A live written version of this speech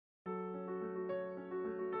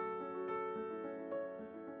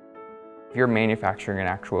If you're manufacturing an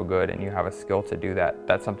actual good and you have a skill to do that,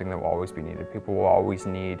 that's something that will always be needed. People will always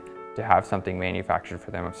need to have something manufactured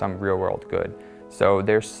for them of some real world good. So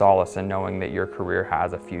there's solace in knowing that your career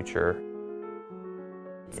has a future.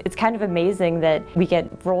 It's kind of amazing that we get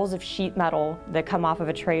rolls of sheet metal that come off of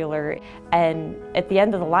a trailer, and at the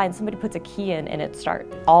end of the line somebody puts a key in and it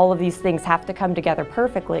starts. All of these things have to come together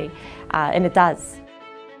perfectly, and it does.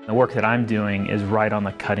 The work that I'm doing is right on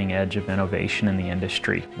the cutting edge of innovation in the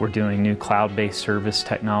industry. We're doing new cloud-based service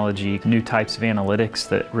technology, new types of analytics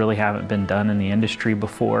that really haven't been done in the industry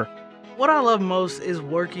before. What I love most is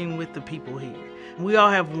working with the people here. We all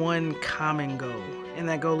have one common goal, and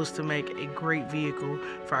that goal is to make a great vehicle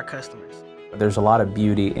for our customers. There's a lot of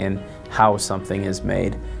beauty in how something is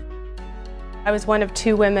made. I was one of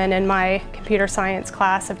 2 women in my computer science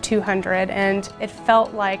class of 200, and it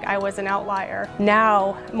felt like I was an outlier.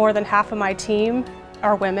 Now, more than half of my team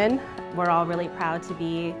are women. We're all really proud to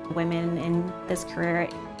be women in this career.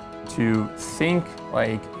 To think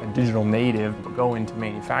like a digital native, go into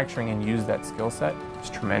manufacturing and use that skill set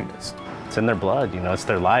is tremendous. It's in their blood, it's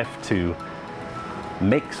their life to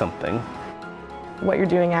make something. What you're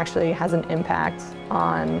doing actually has an impact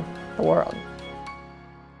on the world.